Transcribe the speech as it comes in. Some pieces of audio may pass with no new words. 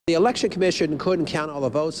The Election Commission couldn't count all the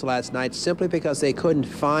votes last night simply because they couldn't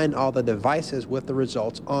find all the devices with the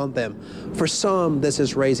results on them. For some, this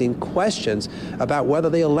is raising questions about whether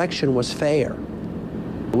the election was fair.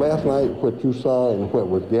 Last night, what you saw and what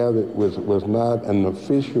was gathered was not an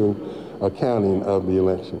official accounting of the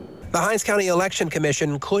election. The Hinds County Election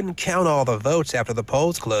Commission couldn't count all the votes after the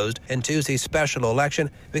polls closed in Tuesday's special election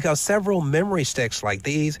because several memory sticks like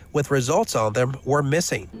these with results on them were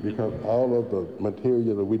missing. Because all of the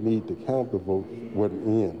material that we need to count the votes wasn't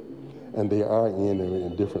in, and they are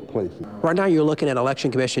in different places. Right now you're looking at Election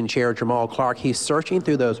Commission Chair Jamal Clark. He's searching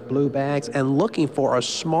through those blue bags and looking for a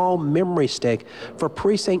small memory stick for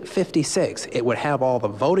Precinct 56. It would have all the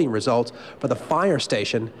voting results for the fire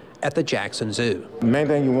station at the Jackson Zoo. The main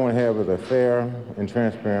thing you want to have is a fair and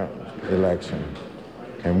transparent election.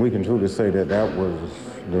 And we can truly say that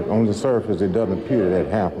on the surface, it doesn't appear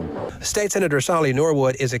that happened. State Senator Solly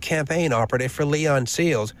Norwood is a campaign operative for Leon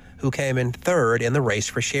Seals, who came in third in the race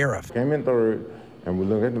for sheriff. Came in third, and we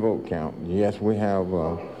look at the vote count. Yes, we have,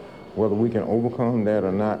 whether we can overcome that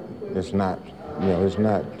or not, it's not,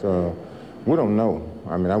 we don't know.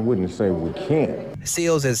 I mean, I wouldn't say we can't.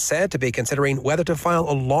 Seals is said to be considering whether to file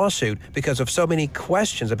a lawsuit because of so many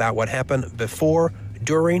questions about what happened before,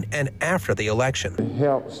 during, and after the election. It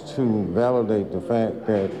helps to validate the fact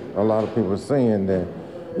that a lot of people are saying that,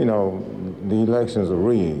 the elections are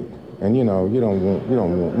rigged. And,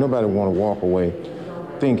 nobody want to walk away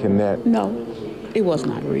thinking that. No, it was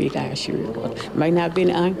not rigged, I assure you. It might not have been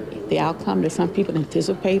the outcome that some people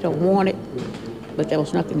anticipate or wanted, but there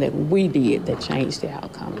was nothing that we did that changed the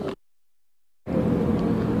outcome.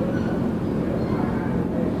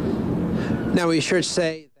 Now, we should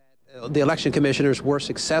say that the election commissioners were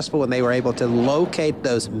successful and they were able to locate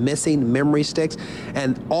those missing memory sticks,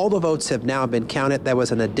 and all the votes have now been counted. There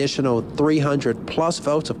was an additional 300 plus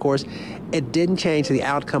votes. Of course, it didn't change the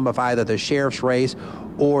outcome of either the sheriff's race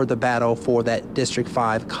or the battle for that District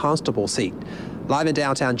 5 constable seat. Live in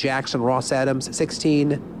downtown Jackson, Ross Adams,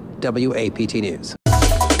 16 WAPT News.